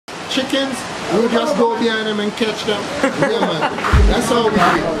chickens, we just go behind them and catch them. Yeah, man. That's how we do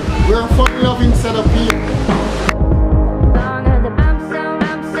it. We're a fun-loving set of people.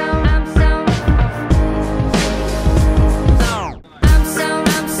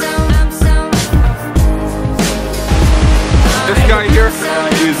 This guy here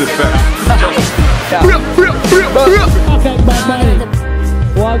is the best.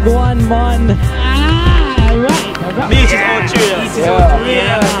 Wagwan man. Right. Beach is all cheers.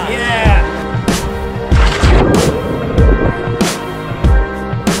 Yeah.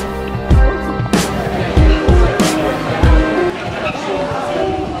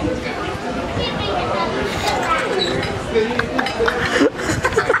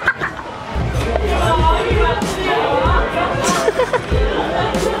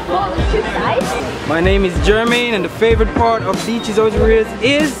 My name is Jermaine, and the favorite part of Beaches Ojarias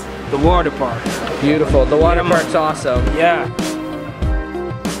is the water park. Beautiful. The water park's awesome. Yeah.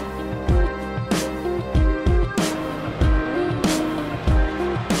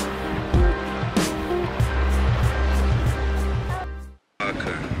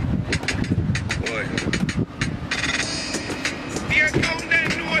 Okay. Boy. Here come them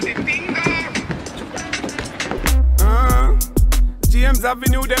know the thing James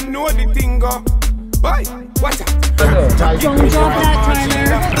Avenue, them know the thing go. Boy, watch out. Don't drop that,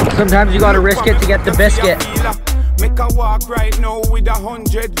 Tyler. Sometimes you gotta risk it to get the biscuit. Make a walk right now with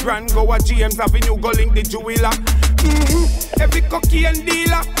 100 grand. Go a James Avenue, go link the jeweler. Every cocaine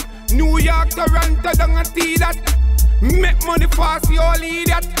dealer. New York, Toronto, don't a tea that. Make money fast, you all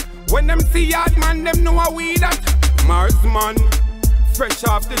idiot. When them see yard man, them know a we that. Mars man, fresh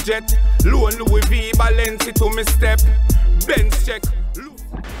off the jet. Loan Louis V, balance it to me step. Benz check.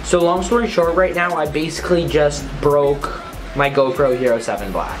 So long story short, right now I basically just broke my GoPro Hero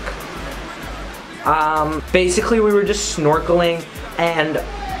 7 Black. Basically we were just snorkeling and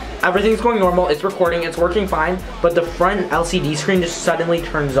everything's going normal, it's recording, it's working fine, but the front LCD screen just suddenly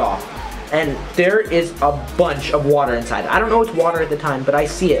turns off. And there is a bunch of water inside. I don't know it's water at the time, but I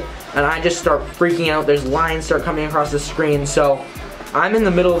see it. And I just start freaking out, there's lines start coming across the screen, so I'm in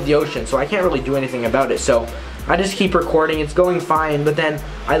the middle of the ocean, so I can't really do anything about it. So I just keep recording, it's going fine, but then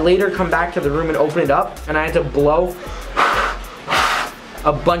I later come back to the room and open it up, and I had to blow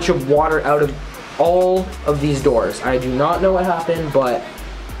a bunch of water out of all of these doors. I do not know what happened, but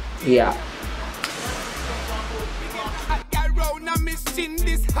yeah.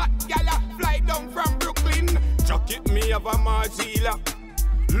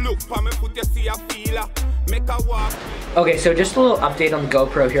 Okay, so just a little update on the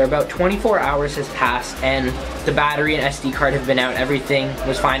GoPro here. About 24 hours has passed and the battery and SD card have been out. Everything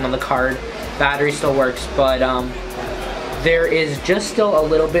was fine on the card. Battery still works, but there is just still a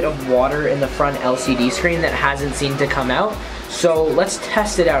little bit of water in the front LCD screen that hasn't seemed to come out. So let's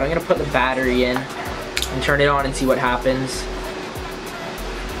test it out. I'm gonna put the battery in and turn it on and see what happens.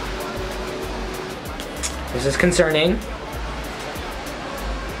 This is concerning.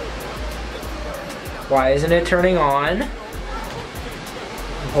 Why isn't it turning on? I'm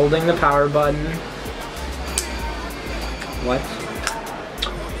holding the power button. What?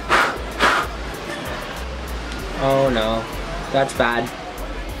 Oh no, that's bad.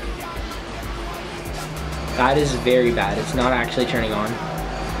 That is very bad. It's not actually turning on.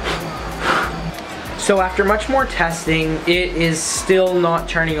 So after much more testing, it is still not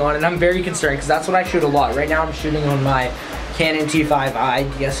turning on, and I'm very concerned because that's what I shoot a lot. Right now I'm shooting on my Canon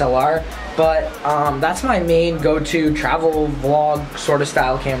T5i DSLR, but that's my main go-to travel vlog sort of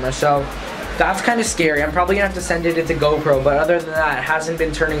style camera, so that's kind of scary. I'm probably gonna have to send it to GoPro, but other than that, it hasn't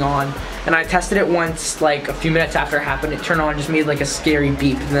been turning on. And I tested it once, like a few minutes after it happened, it turned on, just made like a scary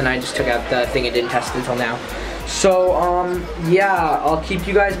beep, and then I just took out the thing and didn't test it until now. So, yeah, I'll keep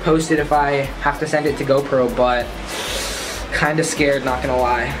you guys posted if I have to send it to GoPro, but kind of scared, not gonna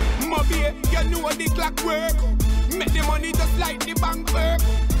lie.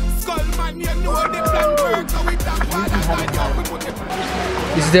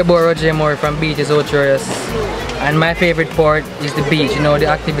 This is the boy Roger Moore from Beaches Ojarias, and my favorite part is the beach. You know, the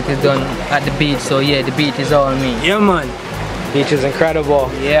activities done at the beach, so yeah, the beach is all me. Yeah, man. Beach is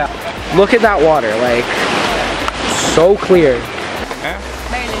incredible. Yeah. Look at that water, like, so clear. Eh?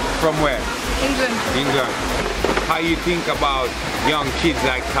 From where? England. England. How you think about young kids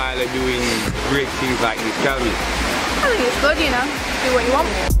like Tyler doing great things like this? Tell me. I think it's good, you know. Do what you want.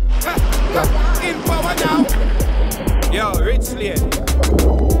 In power now. Yo, Rich Lane.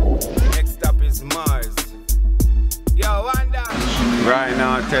 Next stop is Mars. Yo, Wanda. Right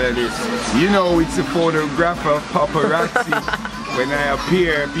now, I'll tell you this. You know, it's a photographer, paparazzi. When I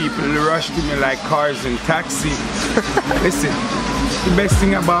appear, people rush to me like cars and taxi. Listen. The best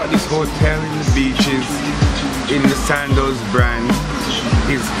thing about this hotel in the beaches, in the Sandals brand,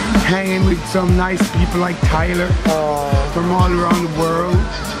 is hanging with some nice people like Tyler from all around the world,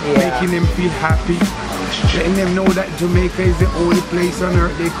 making them feel happy, letting them know that Jamaica is the only place on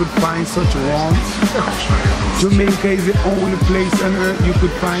earth they could find such warmth. Jamaica is the only place on earth you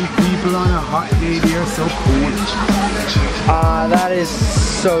could find people on a hot day. They are so cool. That is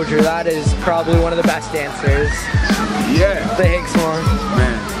so true. That is probably one of the best answers. Yeah. The Hicks one.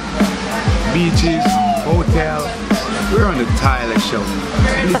 Man. Beaches, hotel. We're on the Tyler Show.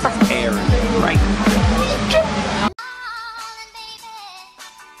 This is Aaron, right?